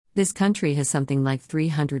This country has something like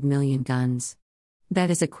 300 million guns. That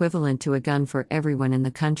is equivalent to a gun for everyone in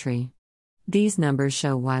the country. These numbers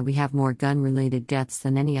show why we have more gun-related deaths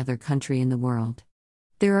than any other country in the world.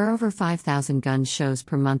 There are over 5,000 gun shows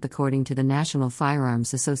per month according to the National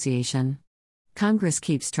Firearms Association. Congress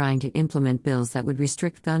keeps trying to implement bills that would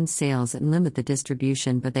restrict gun sales and limit the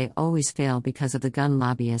distribution, but they always fail because of the gun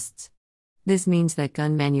lobbyists. This means that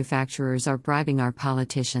gun manufacturers are bribing our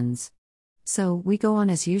politicians. So, we go on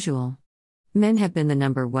as usual. Men have been the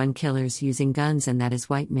number one killers using guns, and that is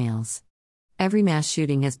white males. Every mass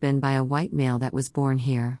shooting has been by a white male that was born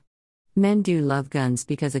here. Men do love guns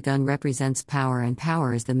because a gun represents power, and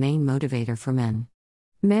power is the main motivator for men.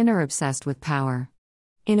 Men are obsessed with power.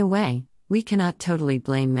 In a way, we cannot totally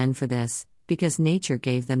blame men for this, because nature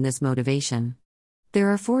gave them this motivation. There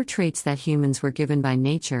are 4 traits that humans were given by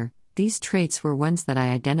nature. These traits were ones that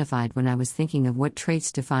I identified when I was thinking of what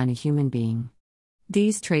traits define a human being.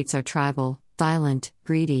 These traits are tribal, violent,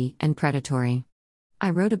 greedy, and predatory.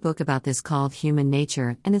 I wrote a book about this called Human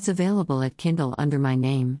Nature, and it's available at Kindle under my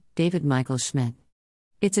name, David Michael Schmidt.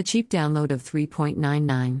 It's a cheap download of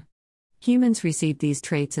 3.99. Humans receive these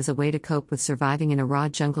traits as a way to cope with surviving in a raw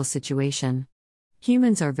jungle situation.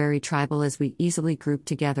 Humans are very tribal, as we easily group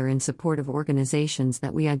together in support of organizations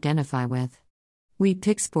that we identify with. We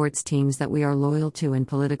pick sports teams that we are loyal to and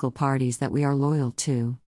political parties that we are loyal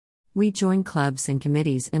to. We join clubs and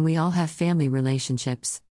committees, and we all have family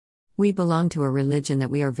relationships. We belong to a religion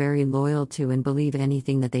that we are very loyal to and believe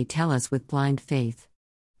anything that they tell us with blind faith.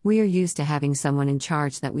 We are used to having someone in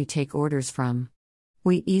charge that we take orders from.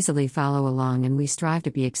 We easily follow along, and we strive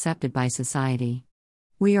to be accepted by society.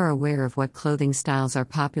 We are aware of what clothing styles are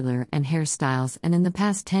popular and hairstyles, and in the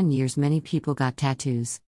past 10 years many people got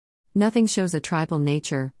tattoos. Nothing shows a tribal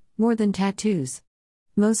nature more than tattoos.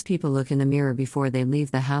 Most people look in the mirror before they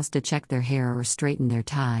leave the house to check their hair or straighten their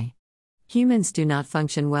tie. Humans do not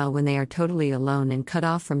function well when they are totally alone and cut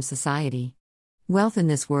off from society. Wealth in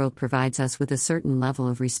this world provides us with a certain level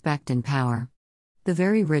of respect and power. The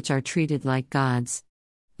very rich are treated like gods.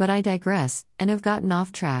 But I digress, and have gotten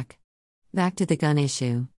off track. Back to the gun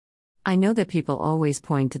issue. I know that people always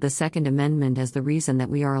point to the Second Amendment as the reason that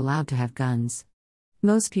we are allowed to have guns.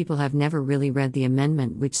 Most people have never really read the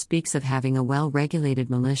amendment, which speaks of having a well-regulated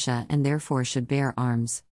militia and therefore should bear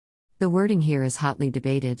arms. The wording here is hotly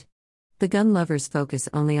debated. The gun lovers focus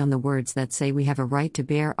only on the words that say we have a right to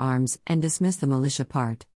bear arms and dismiss the militia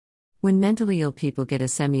part. When mentally ill people get a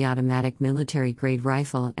semi-automatic military-grade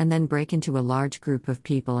rifle and then break into a large group of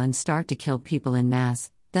people and start to kill people in mass,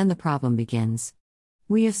 then the problem begins.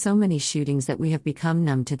 We have so many shootings that we have become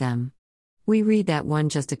numb to them. We read that one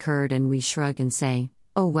just occurred and we shrug and say,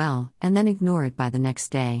 "Oh well," and then ignore it by the next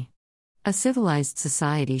day. A civilized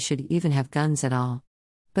society should even have guns at all.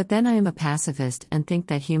 But then I am a pacifist and think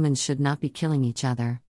that humans should not be killing each other.